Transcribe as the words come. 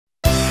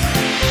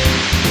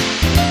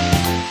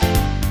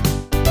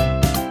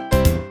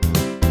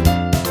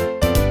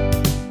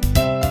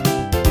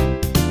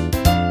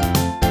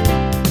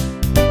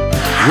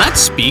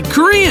Let's speak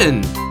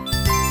Korean.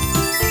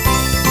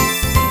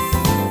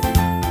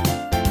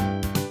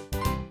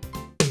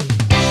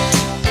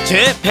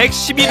 제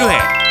 111회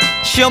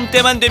시험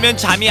때만 되면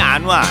잠이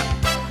안 와.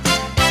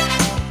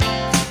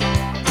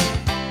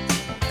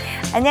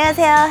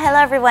 안녕하세요. Hello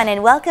everyone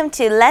and welcome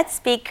to Let's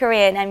Speak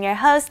Korean. I'm your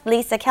host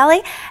Lisa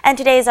Kelly and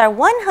today is our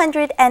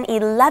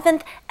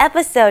 111th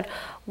episode.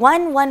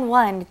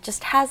 111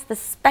 just has this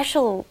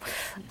special,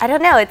 I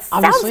don't know, it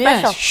sounds Obviously,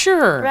 special. yes,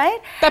 sure. Right?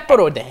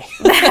 Pepero day.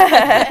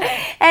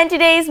 And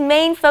today's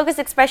main focus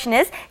expression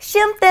is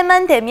시험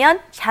때만 되면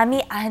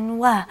잠이 안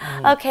와.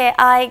 Okay,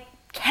 I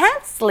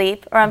can't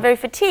sleep or I'm very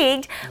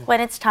fatigued when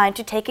it's time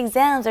to take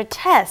exams or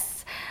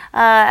tests.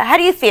 How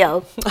do you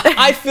feel?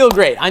 I feel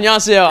great.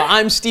 안녕하세요.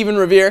 I'm Stephen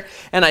Revere,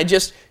 and I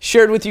just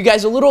shared with you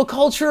guys a little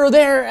culture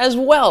there as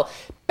well.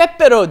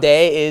 Pepero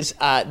day is,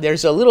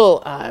 there's a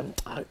little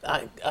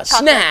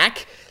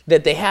snack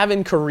that they have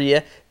in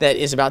Korea that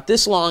is about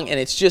this long, and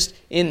it's just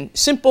in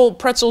simple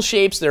pretzel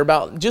shapes. They're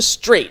about just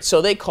straight.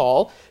 So they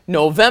call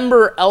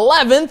November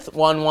 11th,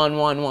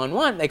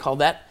 11111, they call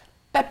that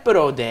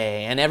Pepero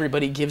day, and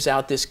everybody gives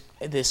out this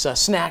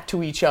snack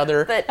to each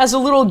other as a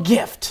little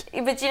gift.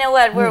 But you know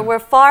what? We're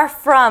far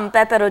from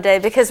Pepero Day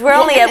because we're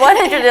only at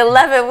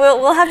 111.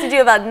 We'll have to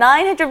do about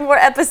 900 more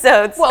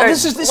episodes. Well,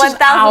 this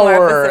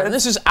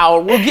is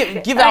our.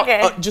 We'll give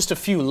out just a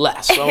few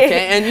less,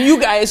 okay? And you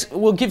guys,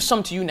 we'll give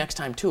some to you next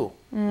time too.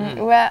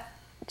 Well,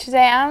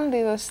 today I'm a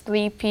little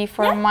sleepy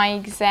for my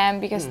exam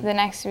because the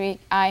next week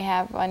I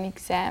have an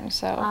exam,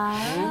 so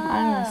I'm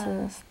a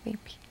little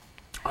sleepy.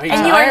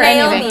 And you are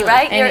Naomi,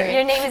 right?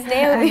 Your name is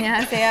Naomi.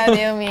 안녕하세요,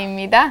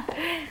 네오미입니다.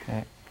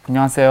 네,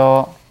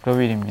 안녕하세요,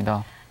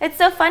 로윌입니다. It's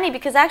so funny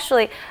because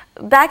actually,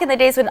 back in the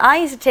days when I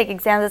used to take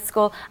exams at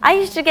school, I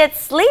used to get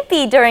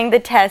sleepy during the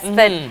test.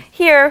 But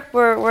here,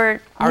 we're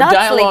not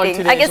sleeping.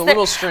 Today is a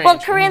little strange. Well,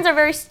 Koreans are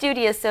very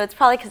studious, so it's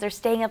probably because they're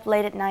staying up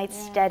late at night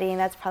studying.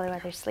 That's probably why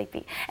they're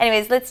sleepy.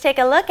 Anyways, let's take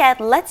a look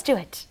at Let's Do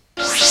It.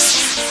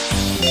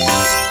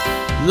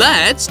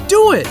 Let's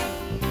do it.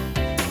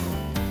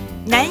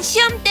 난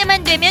시험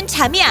때만 되면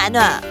잠이 안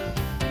와.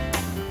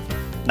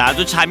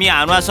 나도 잠이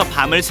안 와서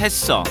밤을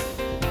샜어.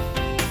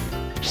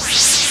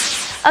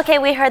 Okay,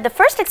 we heard the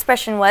first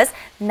expression was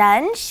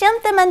난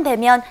시험 때만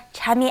되면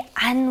잠이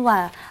안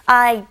와.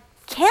 I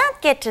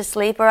can't get to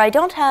sleep or I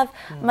don't have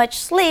much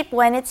sleep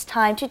when it's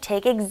time to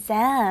take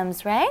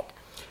exams, right?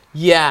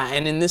 Yeah,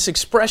 and in this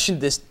expression,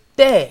 this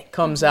때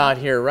comes out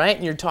here, right?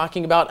 And you're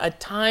talking about a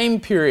time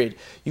period.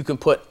 You can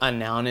put a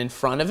noun in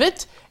front of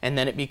it, and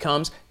then it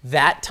becomes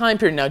that time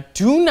period. Now,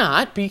 do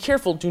not, be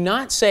careful, do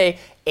not say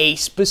a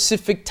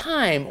specific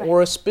time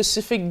or a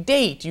specific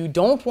date. You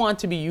don't want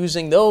to be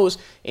using those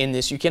in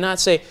this. You cannot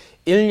say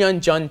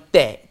 1년 전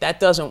때. That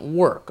doesn't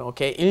work,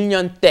 okay?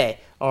 1년 때.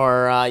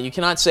 Or you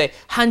cannot say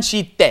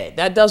한시 때.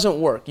 That doesn't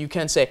work. You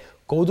can say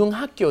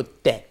고등학교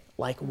때,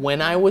 like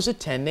when I was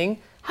attending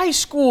high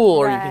school,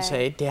 or you can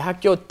say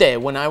대학교 때,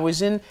 when I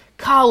was in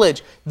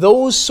college.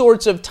 Those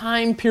sorts of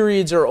time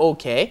periods are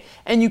okay.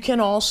 And you can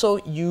also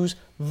use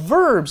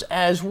verbs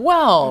as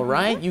well,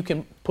 right? You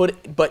can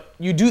put, but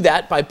you do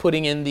that by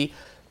putting in the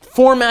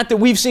format that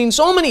we've seen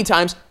so many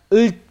times,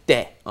 을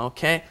때,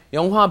 okay?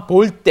 영화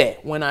볼 때,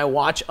 when I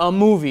watch a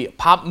movie.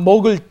 밥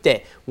먹을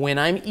때, when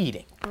I'm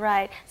eating.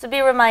 Right. So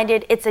be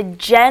reminded, it's a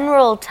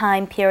general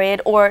time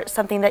period or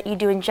something that you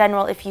do in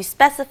general. If you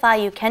specify,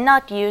 you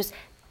cannot use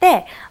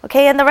때.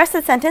 Okay, and the rest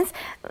of the sentence,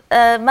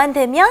 만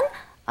되면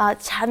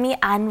잠이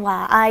안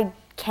와. I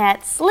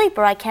can't sleep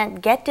or I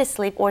can't get to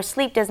sleep or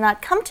sleep does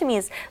not come to me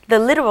is the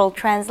literal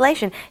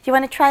translation. Do you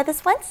want to try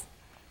this once?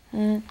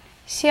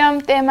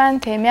 시험 때만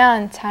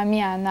되면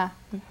잠이 안 와.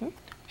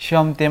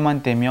 시험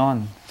때만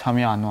되면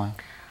잠이 안 와요.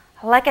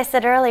 Like I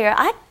said earlier,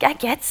 I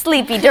get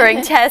sleepy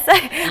during tests.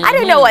 I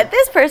don't know what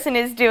this person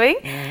is doing.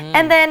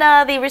 And then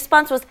the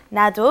response was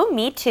나도,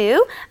 me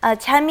too.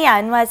 잠이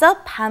안 와서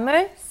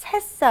밤을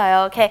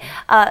샜어요. Okay,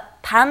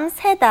 밤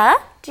새다.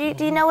 Do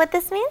you know what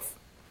this means?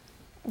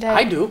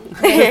 I do.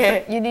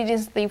 You didn't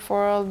sleep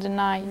for all the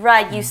night.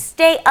 Right, you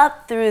stay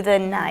up through the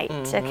night.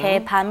 Okay,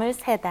 밤을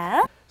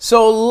새다.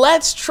 So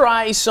let's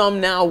try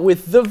some now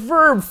with the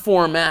verb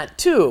format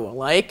too,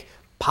 like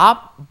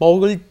밥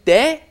먹을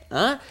때.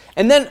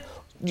 And then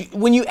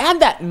when you add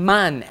that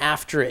man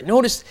after it,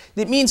 notice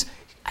it means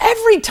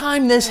every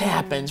time this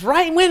happens,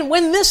 right?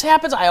 When this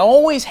happens, I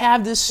always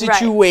have this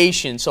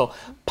situation. So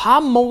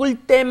밥 먹을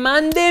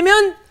때만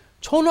되면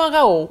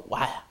전화가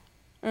와요.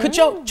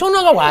 그쵸?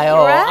 전화가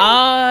와요.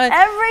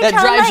 Every that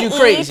time drives I you eat,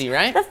 crazy,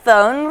 right? the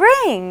phone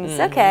rings.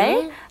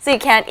 Okay, so you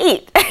can't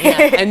eat.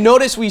 Yeah. And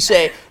notice we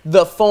say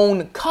the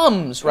phone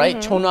comes, right?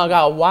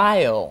 전화가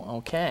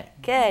와요. Okay.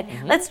 Good.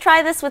 Let's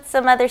try this with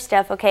some other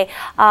stuff. Okay,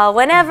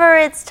 whenever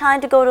it's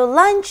time to go to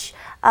lunch,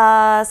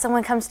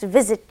 someone comes to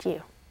visit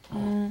you.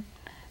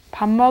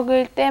 밥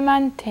먹을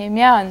때만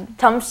되면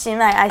점심,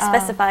 I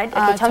specified.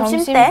 Okay, 점심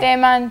점심 때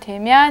때만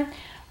되면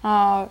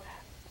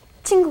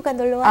친구가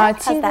놀러 와요.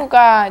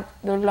 친구가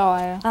놀러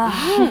와요.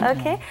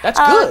 Okay. That's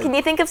good. Can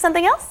you think of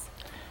something else?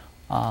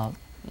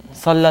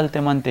 설날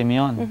때만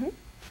되면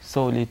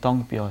소리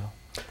텅 비어요.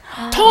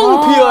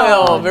 텅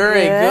비어요.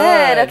 Very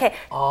good. Okay,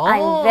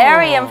 I'm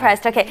very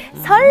impressed. Okay,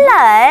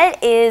 설날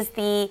is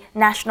the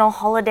national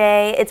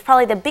holiday. It's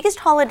probably the biggest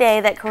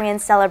holiday that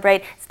Koreans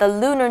celebrate. It's the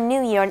Lunar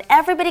New Year, and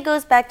everybody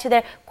goes back to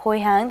their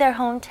고향, their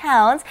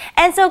hometowns.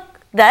 And so,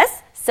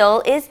 thus,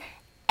 Seoul is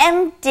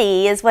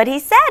empty, is what he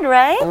said,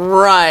 right?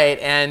 Right,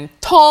 and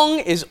텅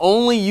is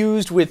only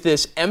used with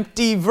this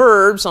empty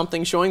verb,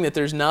 something showing that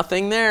there's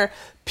nothing there.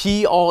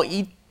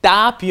 비어있다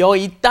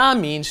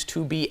means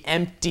to be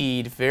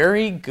emptied.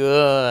 Very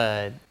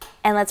good.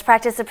 And let's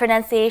practice the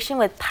pronunciation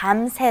with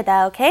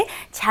밤새다, okay?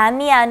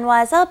 잠이 안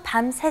와서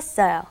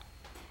밤샜어요.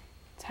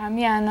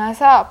 잠이 안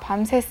와서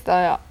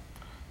밤샜어요.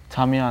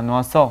 잠이 안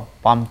와서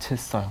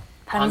밤샜어요.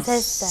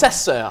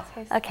 밤샜어요.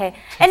 Okay.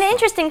 And an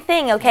interesting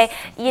thing, okay,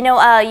 you know,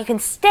 you can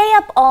stay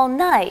up all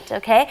night,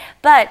 okay?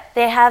 But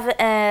they have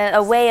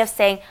a way of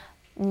saying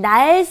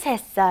날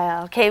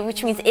샜어요, okay,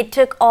 which means it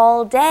took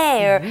all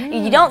day, or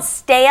you don't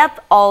stay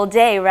up all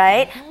day,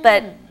 right?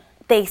 But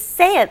they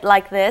say it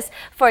like this.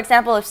 For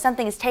example, if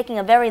something is taking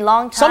a very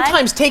long time.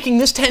 Sometimes taping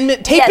this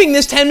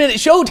 10-minute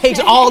show takes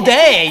all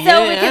day.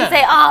 So we can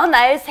say,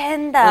 날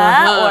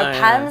샌다, or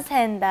밤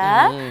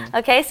샌다.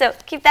 Okay, so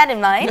keep that in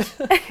mind.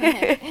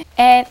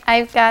 And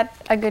I've got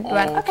a good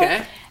one.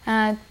 Okay.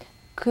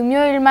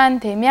 금요일만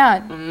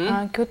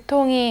되면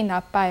교통이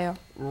나빠요.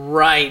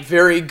 Right,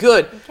 very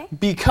good.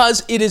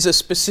 Because it is a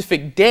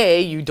specific day,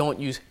 you don't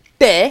use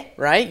때,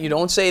 right? You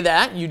don't say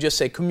that. You just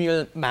say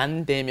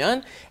금요일만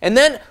되면. And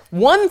then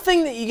one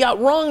thing that you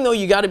got wrong, though,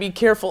 you got to be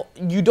careful.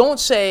 You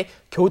don't say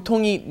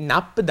교통이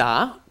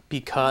나쁘다,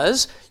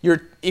 because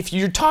if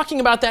you're talking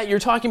about that, you're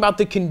talking about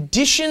the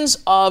conditions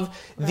of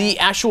the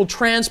actual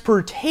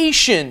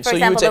transportation. For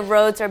example, the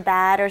roads are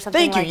bad or something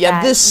like that. Thank you.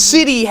 Yeah, this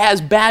city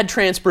has bad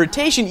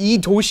transportation.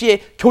 이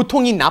도시에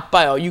교통이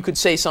나빠요. You could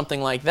say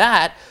something like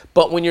that.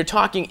 But when you're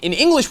talking in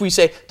English, we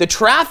say the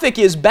traffic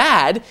is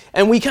bad,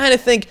 and we kind of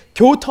think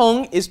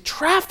교통 is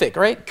traffic,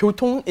 right?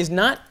 교통 is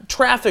not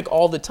traffic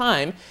all the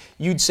time.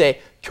 You'd say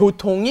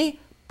교통이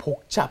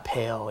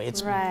복잡해요.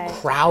 It's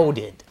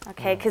crowded.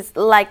 Okay, because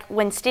like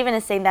when Stephen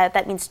is saying that,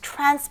 that means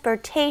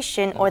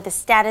transportation or the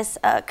status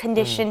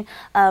condition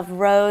of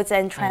roads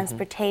and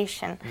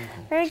transportation.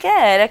 Very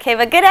good. Okay,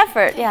 but good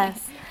effort.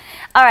 Yes.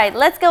 All right,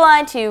 let's go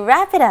on to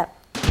wrap it up.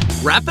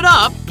 Wrap it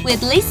up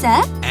with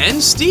Lisa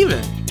and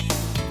Steven.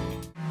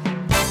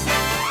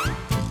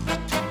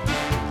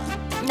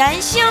 난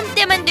시험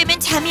때만 되면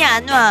잠이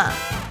안 와.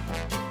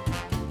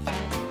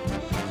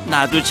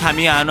 나도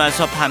잠이 안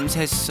와서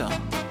밤샜어.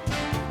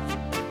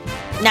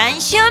 난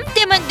시험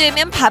때만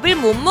되면 밥을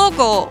못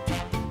먹어.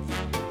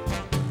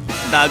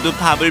 나도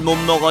밥을 못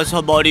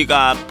먹어서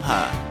머리가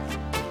아파.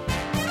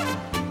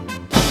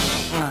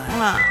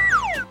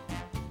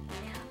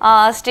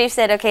 Steve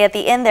said, okay, at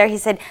the end there, he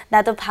said,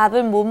 나도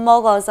밥을 못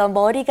먹어서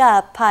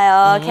머리가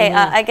아파요. Okay,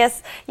 I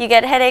guess you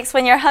get headaches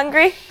when you're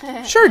hungry?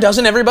 Sure,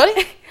 doesn't everybody?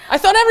 I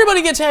thought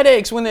everybody gets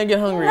headaches when they get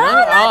hungry. No,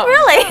 not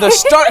really. The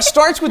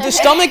starts with the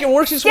stomach and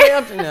works its way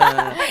up. No.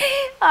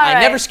 I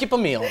never skip a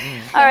meal.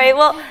 All right,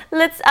 well,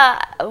 let's,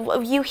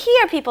 you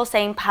hear people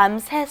saying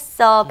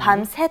밤샜어,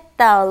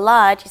 밤샜다 a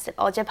lot. You said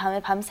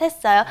어젯밤에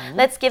밤샜어요.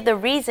 Let's give the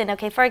reason.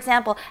 Okay, for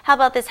example, how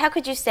about this? How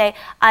could you say,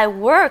 I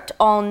worked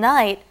all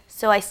night,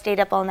 so I stayed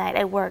up all night.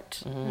 I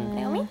worked.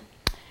 Naomi?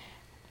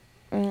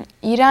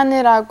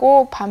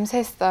 일하느라고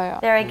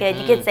밤샜어요. Very good.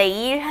 You could say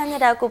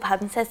일하느라고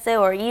밤샜어요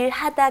or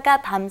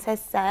일하다가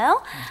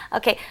밤샜어요.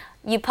 Okay,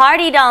 you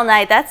partied all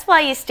night. That's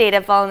why you stayed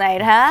up all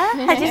night, huh?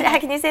 How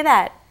can you say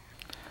that?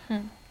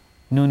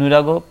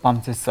 노느라고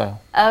밤샜어요.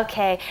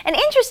 Okay. An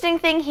interesting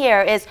thing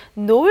here is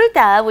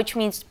놀다, which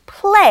means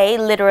play,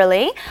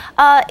 literally,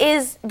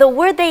 is the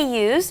word they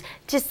use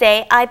to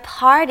say I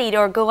partied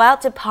or go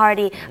out to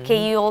party. Okay,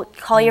 you'll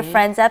call your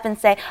friends up and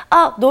say,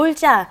 oh,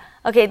 놀자.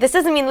 Okay, this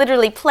doesn't mean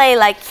literally play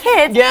like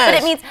kids, but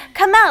it means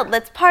come out,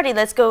 let's party,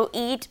 let's go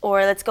eat,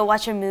 or let's go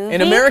watch a movie.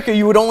 In America,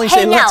 you would only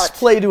say let's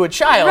play to a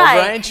child,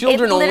 right?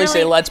 Children only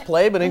say let's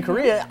play, but in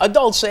Korea,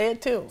 adults say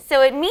it too.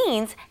 So it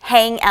means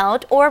hang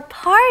out or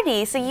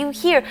party. So you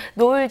hear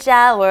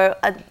놀자 or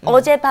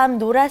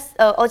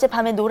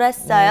어젯밤에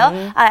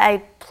놀았어요.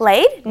 I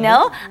played?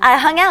 No, I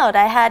hung out.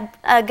 I had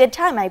a good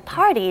time. I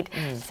partied.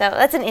 So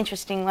that's an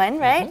interesting one,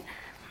 right?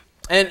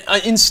 And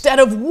instead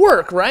of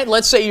work, right?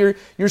 Let's say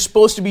you're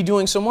supposed to be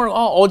doing some work.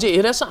 어제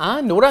일했어?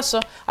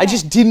 놀았어. I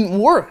just didn't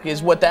work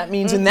is what that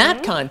means in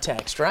that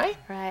context, right?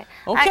 Right.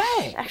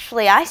 Okay.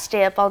 Actually, I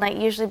stay up all night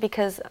usually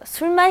because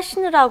술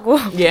마시느라고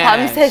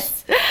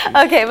밤샜어.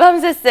 Okay,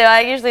 밤샜어요.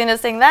 I usually end up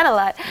saying that a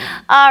lot.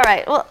 All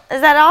right. Well,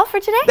 is that all for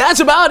today?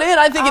 That's about it.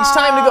 I think it's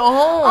time to go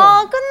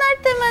home.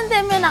 끝날 때만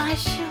되면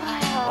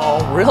아쉬워요.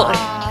 Oh, really?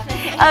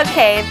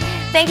 Okay.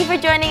 Thank you for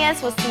joining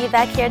us. We'll see you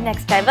back here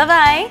next time.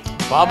 Bye-bye.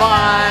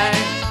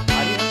 Bye-bye.